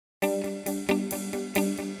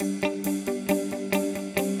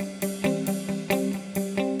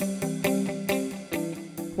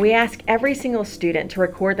We ask every single student to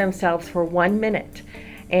record themselves for 1 minute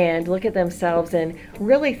and look at themselves and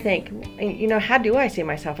really think, how do I see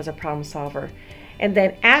myself as a problem solver? And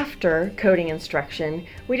then after coding instruction,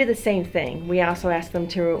 we did the same thing. We also asked them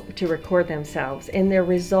to record themselves, and their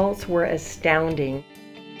results were astounding.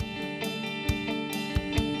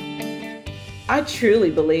 I truly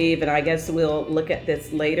believe, and I guess we'll look at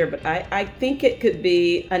this later, but I think it could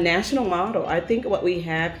be a national model. I think what we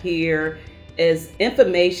have here is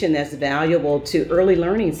information that's valuable to early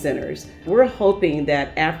learning centers. We're hoping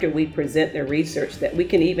that after we present the research that we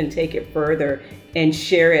can even take it further and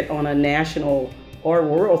share it on a national or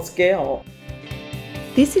world scale.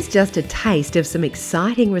 This is just a taste of some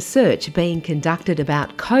exciting research being conducted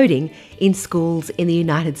about coding in schools in the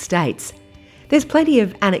United States. There's plenty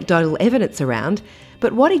of anecdotal evidence around,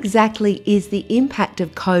 but what exactly is the impact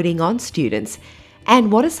of coding on students,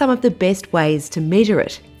 and what are some of the best ways to measure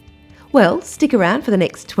it? Well, stick around for the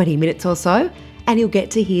next 20 minutes or so, and you'll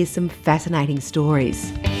get to hear some fascinating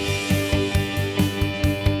stories.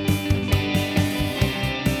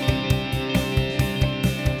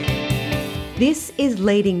 This is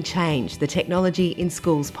Leading Change, the Technology in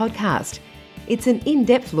Schools podcast. It's an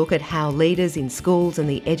in-depth look at how leaders in schools and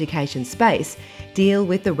the education space deal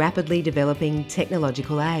with the rapidly developing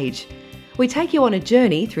technological age. We take you on a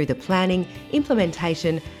journey through the planning,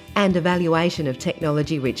 implementation, and evaluation of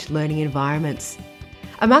technology-rich learning environments.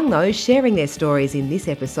 Among those sharing their stories in this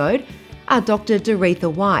episode are Dr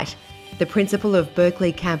Doreatha White, the principal of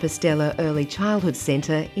Berkley Campostella Early Childhood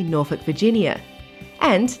Centre in Norfolk, Virginia,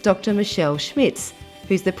 and Dr Michelle Schmitz,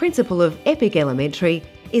 who's the principal of Epic Elementary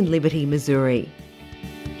in Liberty, Missouri.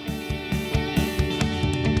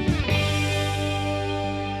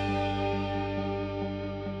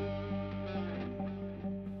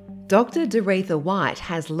 Dr Doreatha White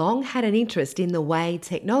has long had an interest in the way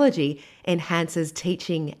technology enhances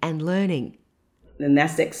teaching and learning. And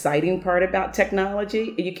that's the exciting part about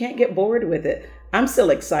technology. You can't get bored with it. I'm still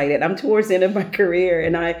excited. I'm towards the end of my career,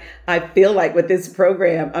 and I feel like with this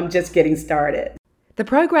program, I'm just getting started. The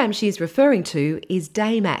program she's referring to is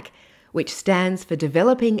DAMAC, which stands for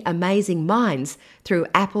Developing Amazing Minds through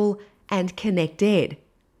Apple and ConnectEd.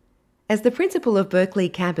 As the principal of Berkley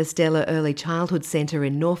Campostella Early Childhood Centre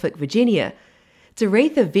in Norfolk, Virginia,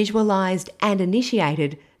 Doreatha visualised and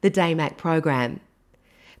initiated the DAMAC program.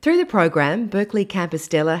 Through the program, Berkley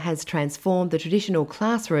Campostella has transformed the traditional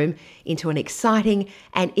classroom into an exciting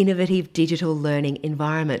and innovative digital learning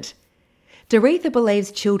environment. Doreatha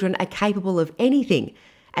believes children are capable of anything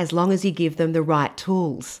as long as you give them the right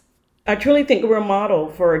tools. I truly think we're a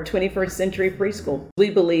model for 21st century preschool. We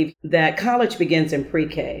believe that college begins in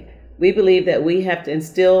pre-K. We believe that we have to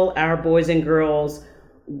instill our boys and girls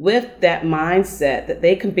with that mindset that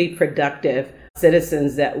they can be productive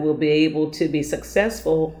citizens that will be able to be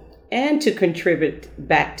successful and to contribute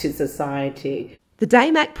back to society. The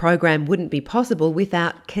DAMAC program wouldn't be possible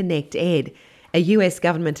without ConnectEd, a US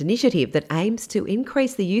government initiative that aims to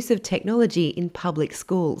increase the use of technology in public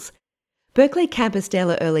schools. Berkley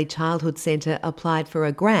Campostella Early Childhood Centre applied for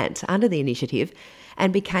a grant under the initiative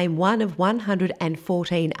and became one of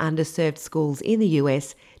 114 underserved schools in the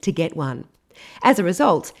US to get one. As a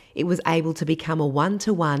result, it was able to become a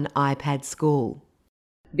one-to-one iPad school.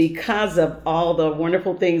 Because of all the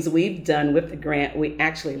wonderful things we've done with the grant, we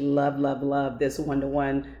actually love this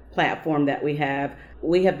one-to-one platform that we have.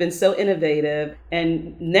 We have been so innovative,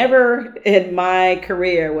 and never in my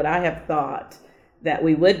career would I have thought that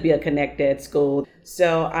we would be a ConnectEd school.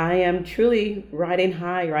 So I am truly riding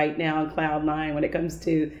high right now on cloud nine when it comes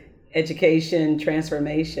to education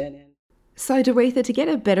transformation. So Doreatha, to get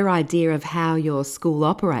a better idea of how your school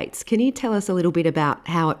operates, can you tell us a little bit about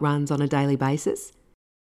how it runs on a daily basis?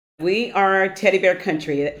 We are Teddy Bear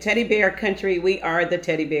Country. Teddy Bear Country, we are the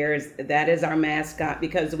teddy bears. That is our mascot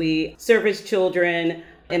because we service children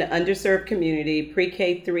in an underserved community,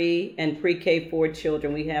 pre-K3 and pre-K4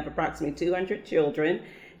 children. We have approximately 200 children.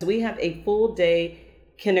 We have a full day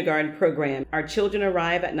kindergarten program. Our children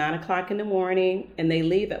arrive at 9 o'clock in the morning and they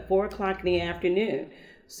leave at 4 o'clock in the afternoon.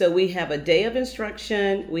 So we have a day of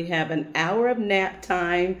instruction, we have an hour of nap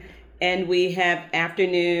time, and we have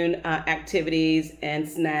afternoon activities and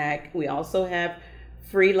snack. We also have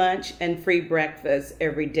free lunch and free breakfast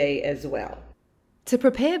every day as well. To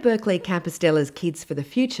prepare Berkley Campostella's kids for the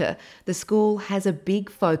future, the school has a big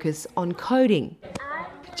focus on coding.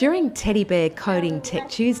 During Teddy Bear Coding Tech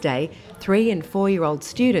Tuesday, 3 and 4-year-old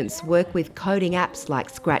students work with coding apps like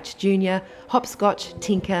Scratch Junior, Hopscotch,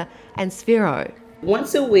 Tinker and Sphero.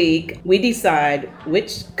 Once a week, we decide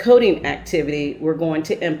which coding activity we're going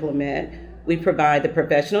to implement. We provide the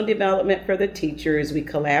professional development for the teachers. We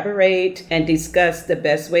collaborate and discuss the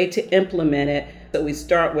best way to implement it. So we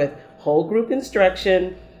start with whole group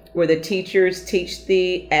instruction, where the teachers teach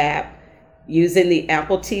the app using the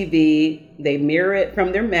Apple TV. They mirror it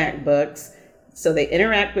from their MacBooks. So they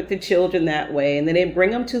interact with the children that way. And then they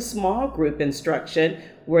bring them to small group instruction,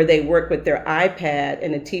 where they work with their iPad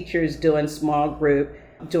and the teachers doing small group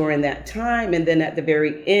during that time. And then at the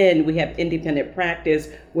very end, we have independent practice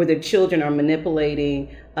where the children are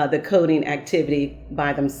manipulating the coding activity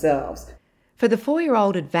by themselves. For the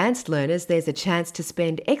 4-year-old advanced learners, there's a chance to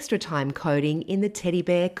spend extra time coding in the Teddy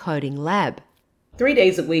Bear Coding Lab. 3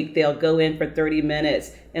 days a week, they'll go in for 30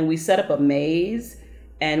 minutes and we set up a maze.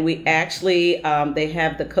 And we actually, they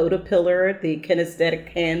have the Codapillar, the kinesthetic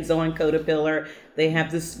hands-on Codapillar. They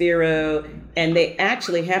have the Sphero, and they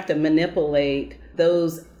actually have to manipulate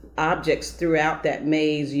those objects throughout that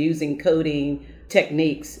maze using coding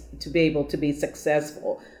techniques to be able to be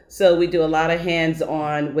successful. So we do a lot of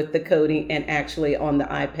hands-on with the coding and actually on the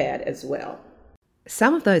iPad as well.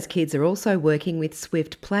 Some of those kids are also working with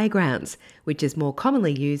Swift Playgrounds, which is more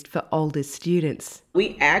commonly used for older students.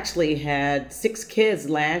 We actually had 6 kids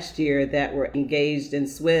last year that were engaged in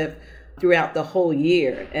Swift throughout the whole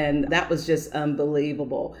year, and that was just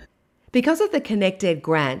unbelievable. Because of the ConnectEd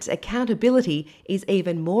grant, accountability is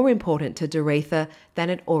even more important to Doreatha than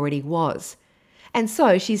it already was. And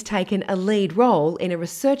so she's taken a lead role in a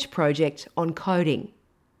research project on coding.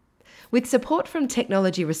 With support from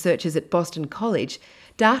technology researchers at Boston College,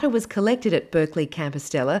 data was collected at Berkley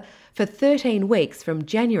Campostella for 13 weeks from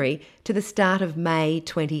January to the start of May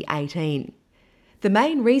 2018. The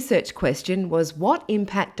main research question was, what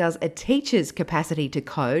impact does a teacher's capacity to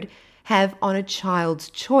code have on a child's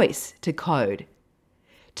choice to code?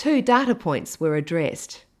 2 data points were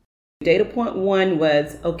addressed. Data point 1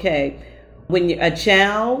 was, okay, when a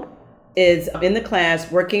child is in the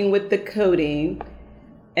class working with the coding,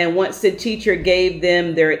 and once the teacher gave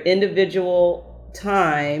them their individual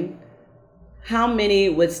time, how many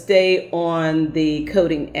would stay on the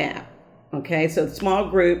coding app? Okay, so small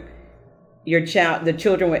group, the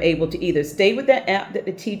children were able to either stay with that app that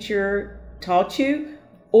the teacher taught you,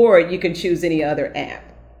 or you can choose any other app.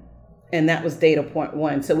 And that was data point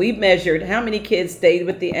 1. So we measured how many kids stayed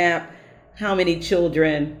with the app, how many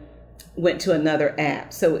children went to another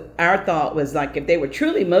app. So our thought was, like, if they were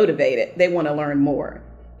truly motivated, they want to learn more.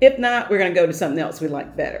 If not, we're going to go to something else we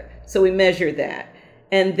like better. So we measured that.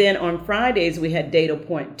 And then on Fridays, we had data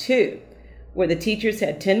point 2, where the teachers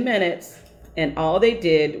had 10 minutes and all they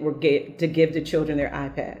did were to give the children their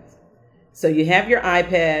iPads. So you have your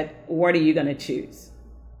iPad, what are you going to choose?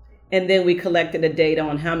 And then we collected the data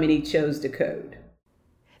on how many chose to code.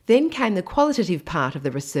 Then came the qualitative part of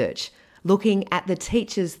the research, looking at the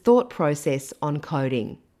teacher's thought process on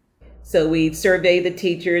coding. So we surveyed the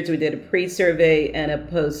teachers. We did a pre-survey and a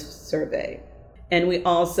post-survey. And we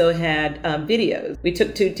also had videos. We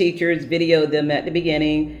took 2 teachers, videoed them at the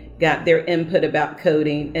beginning, got their input about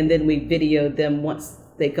coding, and then we videoed them once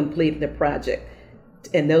they completed the project.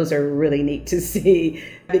 And those are really neat to see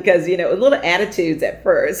because, little attitudes at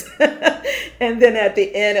first. And then at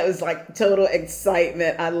the end, it was like total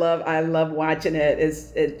excitement. I love watching it.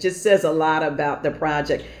 It just says a lot about the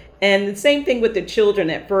project. And the same thing with the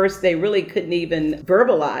children. At first, they really couldn't even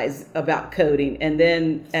verbalize about coding. And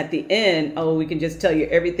then at the end, we can just tell you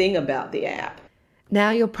everything about the app.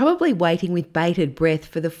 Now you're probably waiting with bated breath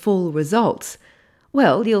for the full results.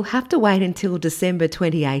 Well, you'll have to wait until December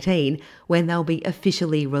 2018 when they'll be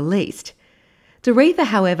officially released. Doreatha,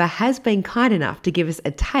 however, has been kind enough to give us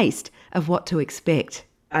a taste of what to expect.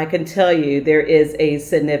 I can tell you there is a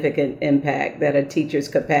significant impact that a teacher's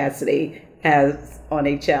capacity has on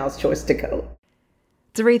a child's choice to code.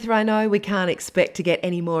 Doreatha, I know we can't expect to get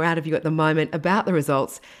any more out of you at the moment about the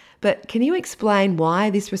results, but can you explain why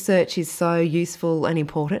this research is so useful and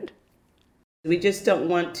important? We just don't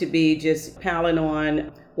want to be just piling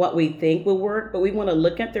on what we think will work, but we want to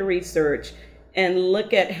look at the research and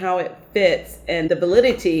look at how it fits and the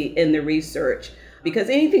validity in the research. Because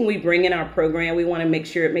anything we bring in our program, we want to make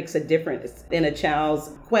sure it makes a difference in a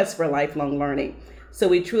child's quest for lifelong learning. So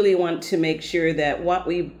we truly want to make sure that what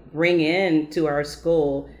we bring in to our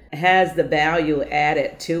school has the value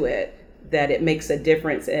added to it, that it makes a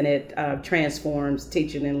difference and it transforms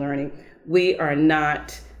teaching and learning. We are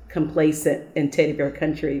not complacent in Teddy Bear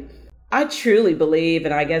Country. I truly believe,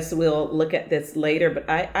 and I guess we'll look at this later, but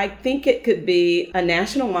I think it could be a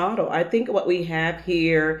national model. I think what we have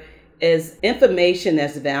here is information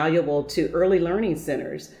that's valuable to early learning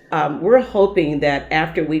centers. We're hoping that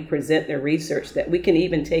after we present the research that we can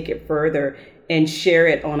even take it further and share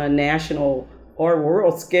it on a national or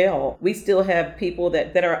world scale. We still have people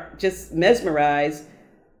that are just mesmerized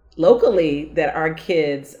locally that our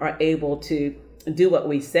kids are able to do what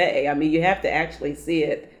we say. I mean, you have to actually see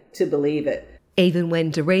it to believe it. Even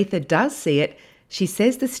when Doreatha does see it, she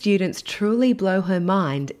says the students truly blow her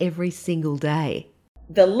mind every single day.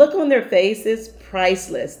 The look on their face is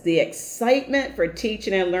priceless. The excitement for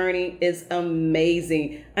teaching and learning is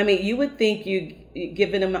amazing. I mean, you would think you're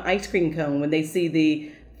giving them an ice cream cone when they see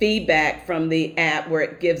the feedback from the app where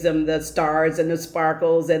it gives them the stars and the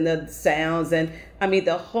sparkles and the sounds. And I mean,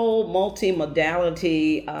 the whole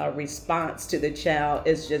multimodality response to the child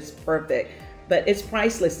is just perfect. But it's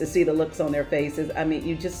priceless to see the looks on their faces. I mean,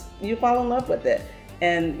 you fall in love with it.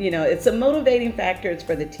 And, it's a motivating factor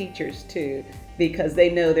for the teachers too, because they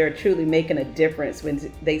know they're truly making a difference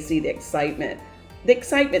when they see the excitement. The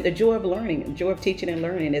excitement, the joy of learning, the joy of teaching and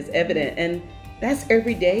learning is evident. And that's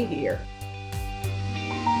every day here.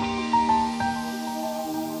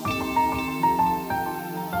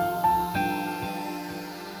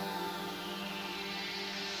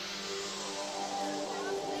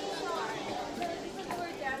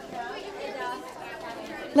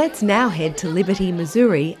 Let's now head to Liberty,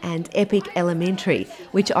 Missouri and Epic Elementary,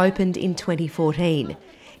 which opened in 2014.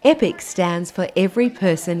 EPIC stands for Every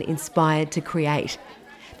Person Inspired to Create.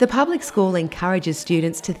 The public school encourages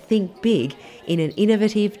students to think big in an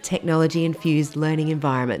innovative, technology-infused learning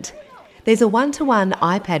environment. There's a one-to-one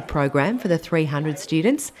iPad program for the 300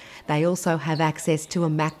 students. They also have access to a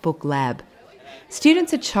MacBook lab.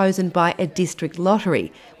 Students are chosen by a district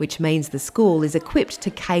lottery, which means the school is equipped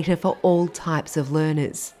to cater for all types of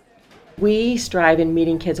learners. We strive in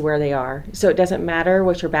meeting kids where they are. So it doesn't matter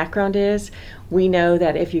what your background is. We know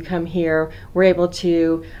that if you come here, we're able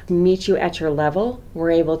to meet you at your level.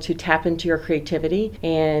 We're able to tap into your creativity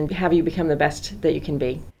and have you become the best that you can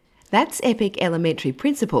be. That's Epic Elementary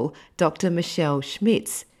Principal, Dr Michelle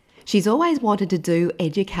Schmitz. She's always wanted to do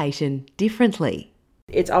education differently.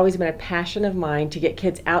 It's always been a passion of mine to get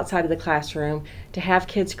kids outside of the classroom, to have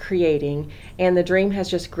kids creating, and the dream has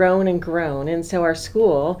just grown and grown. And so our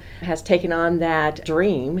school has taken on that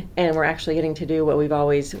dream, and we're actually getting to do what we've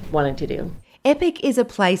always wanted to do. EPIC is a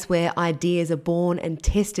place where ideas are born and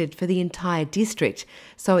tested for the entire district,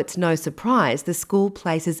 so it's no surprise the school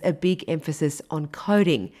places a big emphasis on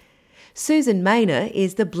coding. Susan Maynor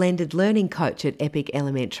is the blended learning coach at EPIC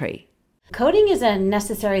Elementary. Coding is a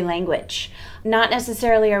necessary language. Not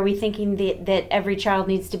necessarily are we thinking that every child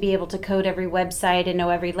needs to be able to code every website and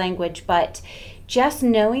know every language, but just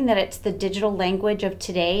knowing that it's the digital language of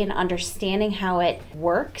today and understanding how it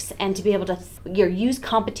works and to be able to use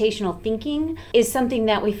computational thinking is something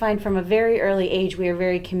that we find from a very early age we are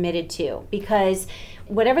very committed to, because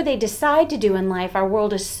whatever they decide to do in life, our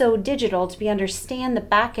world is so digital, to understand the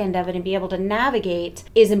back end of it and be able to navigate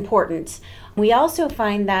is important. We also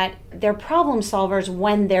find that they're problem solvers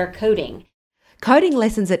when they're coding. Coding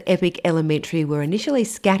lessons at EPIC Elementary were initially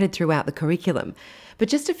scattered throughout the curriculum, but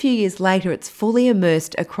just a few years later it's fully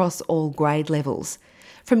immersed across all grade levels.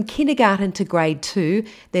 From kindergarten to grade 2,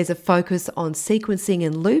 there's a focus on sequencing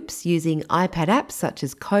and loops using iPad apps such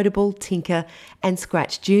as Codable, Tinker and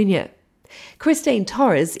Scratch Junior. Christine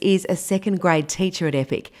Torres is a second grade teacher at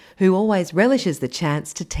EPIC who always relishes the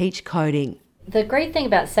chance to teach coding. The great thing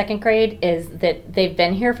about second grade is that they've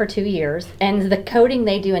been here for 2 years, and the coding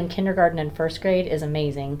they do in kindergarten and first grade is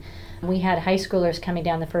amazing. We had high schoolers coming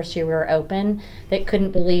down the first year we were open that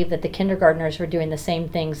couldn't believe that the kindergartners were doing the same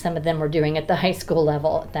things some of them were doing at the high school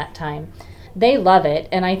level at that time. They love it,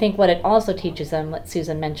 and I think what it also teaches them, what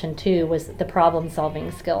Susan mentioned too, was the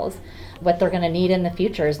problem-solving skills. What they're going to need in the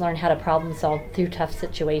future is learn how to problem-solve through tough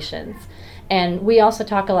situations. And we also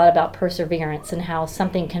talk a lot about perseverance and how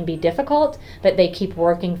something can be difficult, but they keep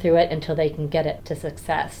working through it until they can get it to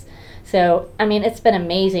success. So, it's been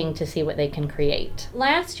amazing to see what they can create.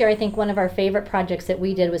 Last year, I think one of our favorite projects that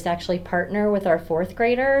we did was actually partner with our fourth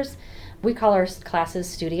graders. We call our classes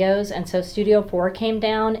studios, and so Studio 4 came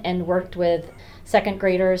down and worked with second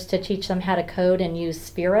graders to teach them how to code and use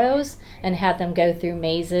Spheros and have them go through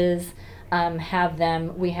mazes.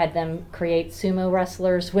 We had them create sumo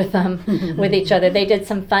wrestlers with with each other. They did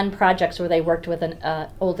some fun projects where they worked with an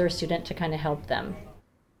older student to kind of help them.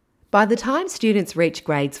 By the time students reach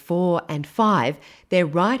grades 4 and 5, they're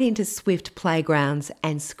right into Swift playgrounds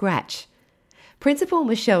and Scratch. Principal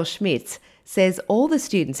Michelle Schmitz says all the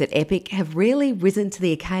students at EPIC have really risen to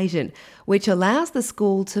the occasion, which allows the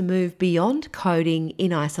school to move beyond coding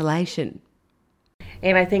in isolation.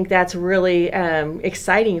 And I think that's really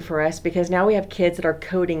exciting for us because now we have kids that are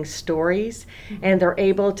coding stories and they're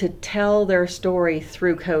able to tell their story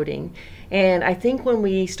through coding. And I think when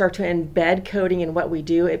we start to embed coding in what we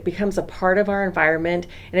do, it becomes a part of our environment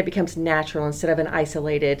and it becomes natural instead of an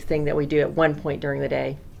isolated thing that we do at one point during the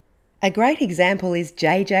day. A great example is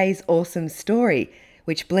JJ's Awesome Story,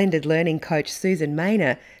 which blended learning coach Susan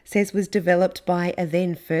Maynor says was developed by a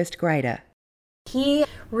then first grader. He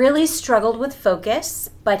really struggled with focus,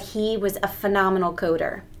 but he was a phenomenal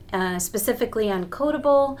coder, specifically on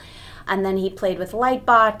Codable, and then he played with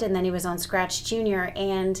Lightbot, and then he was on Scratch Junior,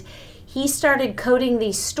 and he started coding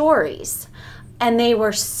these stories. And they had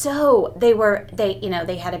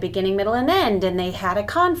a beginning, middle, and end, and they had a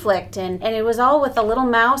conflict, and it was all with a little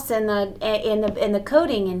mouse and the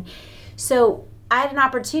coding. And so I had an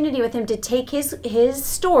opportunity with him to take his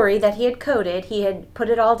story that he had coded, he had put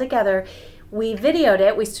it all together. We videoed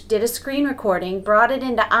it, we did a screen recording, brought it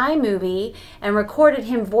into iMovie, and recorded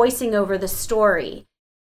him voicing over the story.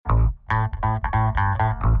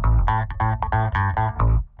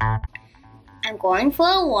 I'm going for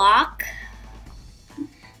a walk.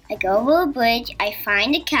 I go over a bridge, I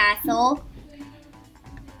find a castle,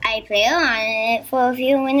 I play around in it for a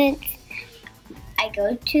few minutes, I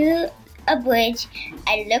go to a bridge,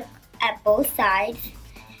 I look at both sides,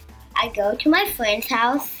 I go to my friend's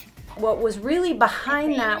house. What was really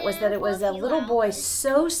behind that was that it was a little boy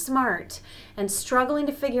so smart and struggling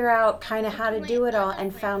to figure out kind of how to do it all,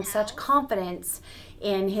 and found such confidence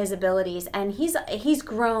in his abilities, and he's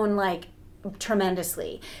grown like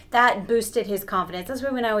tremendously. That boosted his confidence. That's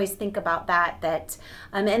when I always think about that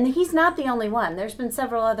and he's not the only one. There's been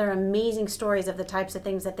several other amazing stories of the types of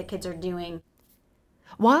things that the kids are doing.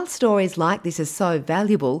 While stories like this are so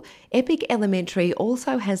valuable, Epic Elementary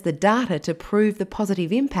also has the data to prove the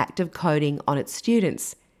positive impact of coding on its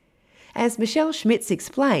students. As Michelle Schmitz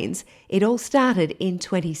explains, it all started in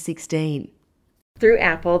 2016. Through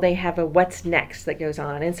Apple, they have a What's Next that goes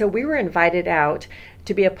on. And so we were invited out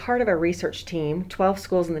to be a part of a research team. 12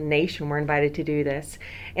 schools in the nation were invited to do this.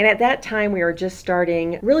 And at that time, we were just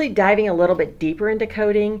starting, really diving a little bit deeper into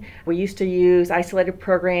coding. We used to use isolated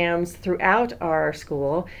programs throughout our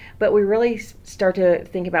school, but we really start to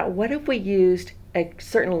think about what if we used a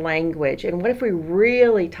certain language, and what if we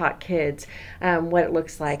really taught kids what it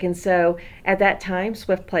looks like. And so at that time,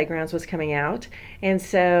 Swift Playgrounds was coming out, and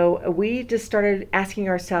so we just started asking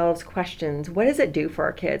ourselves questions. What does it do for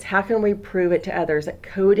our kids? How can we prove it to others that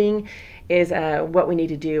coding is what we need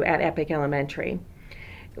to do at Epic Elementary?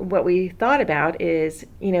 What we thought about is,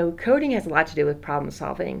 coding has a lot to do with problem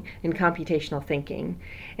solving and computational thinking.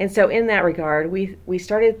 And so in that regard, we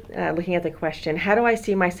started looking at the question, how do I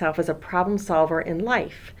see myself as a problem solver in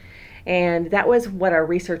life? And that was what our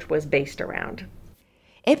research was based around.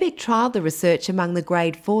 Epic trialled the research among the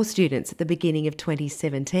grade 4 students at the beginning of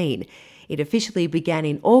 2017. It officially began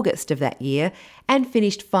in August of that year and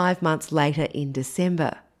finished 5 months later in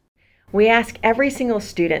December. We ask every single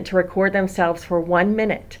student to record themselves for 1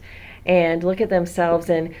 minute and look at themselves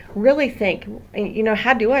and really think,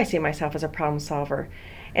 how do I see myself as a problem solver?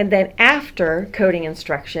 And then after coding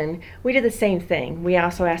instruction, we did the same thing. We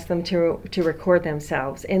also asked them to record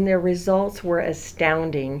themselves, and their results were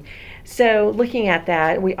astounding. So looking at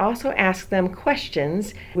that, we also asked them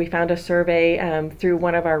questions. We found a survey through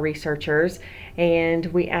one of our researchers, and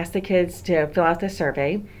we asked the kids to fill out the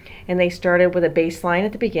survey. And they started with a baseline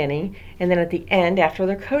at the beginning, and then at the end, after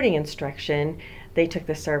their coding instruction, they took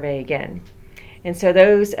the survey again. And so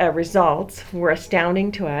those results were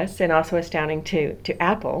astounding to us and also astounding to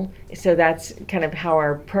Apple. So that's kind of how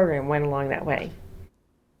our program went along that way.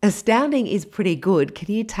 Astounding is pretty good.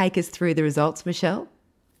 Can you take us through the results, Michelle?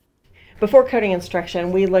 Before coding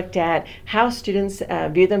instruction, we looked at how students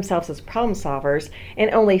view themselves as problem solvers,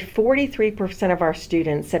 and only 43% of our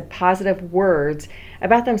students said positive words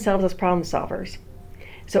about themselves as problem solvers.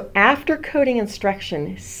 So after coding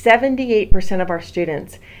instruction, 78% of our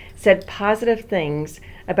students said positive things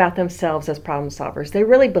about themselves as problem solvers. They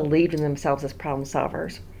really believed in themselves as problem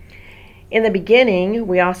solvers. In the beginning,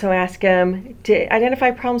 we also asked them to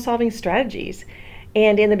identify problem-solving strategies.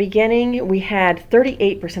 And in the beginning, we had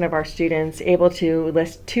 38% of our students able to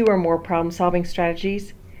list 2 or more problem-solving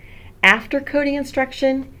strategies. After coding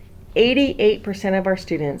instruction, 88% of our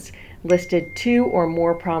students listed 2 or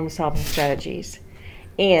more problem-solving strategies.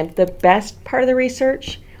 And the best part of the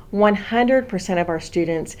research, 100% of our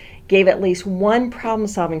students gave at least one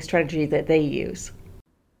problem-solving strategy that they use.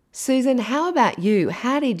 Susan, how about you?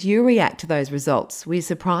 How did you react to those results? Were you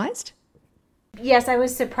surprised? Yes, I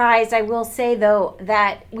was surprised. I will say, though,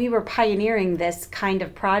 that we were pioneering this kind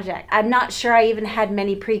of project. I'm not sure I even had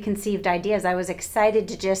many preconceived ideas. I was excited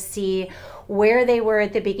to just see where they were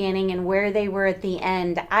at the beginning and where they were at the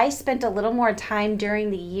end. I spent a little more time during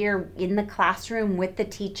the year in the classroom with the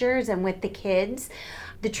teachers and with the kids.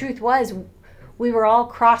 The truth was, we were all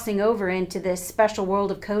crossing over into this special world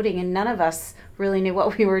of coding, and none of us really knew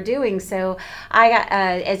what we were doing. So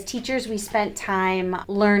as teachers, we spent time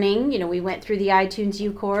learning. We went through the iTunes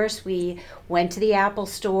U course. We went to the Apple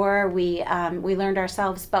store. We learned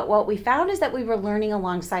ourselves. But what we found is that we were learning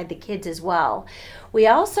alongside the kids as well. We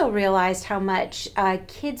also realized how much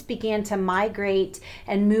kids began to migrate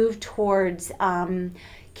and move towards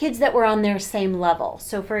kids that were on their same level.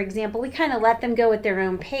 So for example, we kind of let them go at their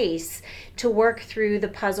own pace to work through the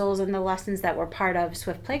puzzles and the lessons that were part of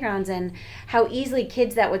Swift Playgrounds, and how easily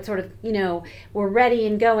kids that would sort of, were ready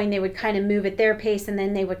and going, they would kind of move at their pace, and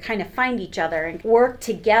then they would kind of find each other and work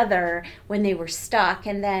together when they were stuck.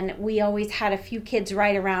 And then we always had a few kids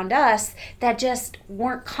right around us that just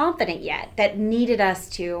weren't confident yet, that needed us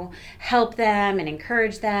to help them and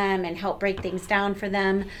encourage them and help break things down for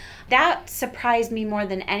them. That surprised me more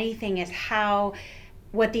than anything, is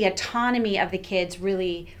what the autonomy of the kids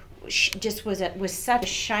really just was such a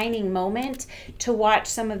shining moment to watch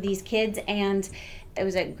some of these kids. And it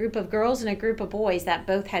was a group of girls and a group of boys that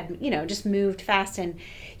both had, just moved fast, and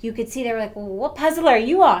you could see they were like, well, what puzzle are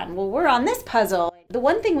you on? Well, we're on this puzzle. The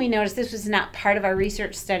one thing we noticed, this was not part of our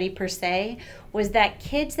research study per se, was that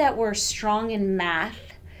kids that were strong in math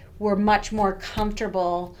were much more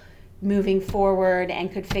comfortable moving forward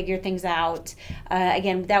and could figure things out.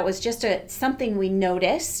 Again, that was just something we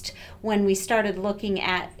noticed when we started looking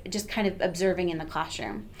at just kind of observing in the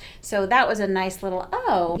classroom. So that was a nice little,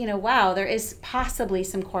 wow, there is possibly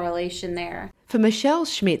some correlation there. For Michelle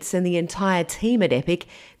Schmitz and the entire team at EPIC,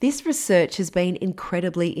 this research has been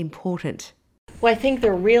incredibly important. Well, I think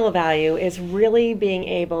the real value is really being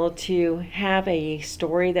able to have a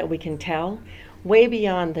story that we can tell way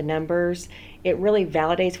beyond the numbers. It really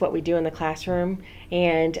validates what we do in the classroom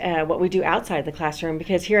and what we do outside the classroom,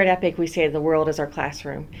 because here at EPIC we say the world is our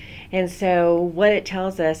classroom. And so what it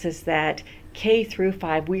tells us is that K through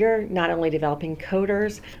 5, we are not only developing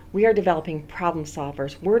coders, we are developing problem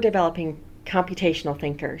solvers. We're developing computational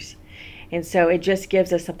thinkers. And so it just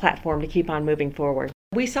gives us a platform to keep on moving forward.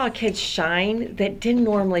 We saw kids shine that didn't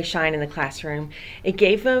normally shine in the classroom. It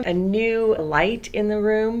gave them a new light in the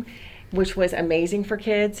room, which was amazing for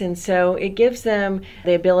kids. And so it gives them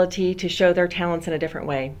the ability to show their talents in a different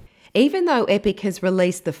way. Even though EPIC has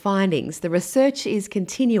released the findings, the research is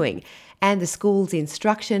continuing, and the school's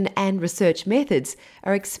instruction and research methods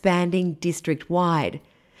are expanding district-wide.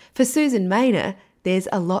 For Susan Maynor, there's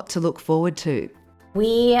a lot to look forward to.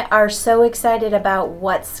 We are so excited about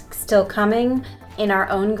what's still coming in our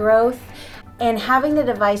own growth, and having the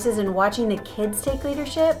devices and watching the kids take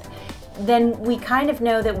leadership, then we kind of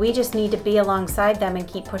know that we just need to be alongside them and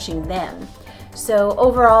keep pushing them. So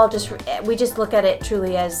overall, we just look at it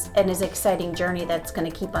truly as an exciting journey that's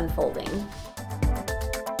going to keep unfolding.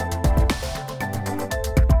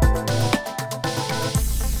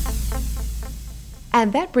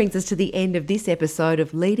 And that brings us to the end of this episode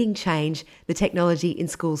of Leading Change, the Technology in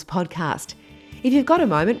Schools podcast. If you've got a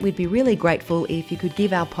moment, we'd be really grateful if you could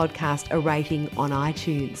give our podcast a rating on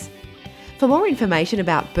iTunes. For more information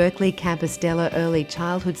about Berkley Campostella Early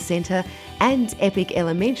Childhood Centre and EPIC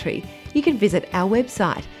Elementary, you can visit our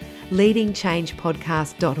website,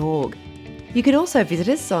 leadingchangepodcast.org. You can also visit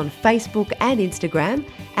us on Facebook and Instagram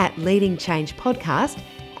at Leading Change Podcast,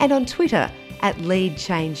 and on Twitter at Lead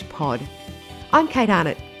Change Pod. I'm Kate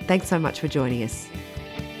Arnott. Thanks so much for joining us.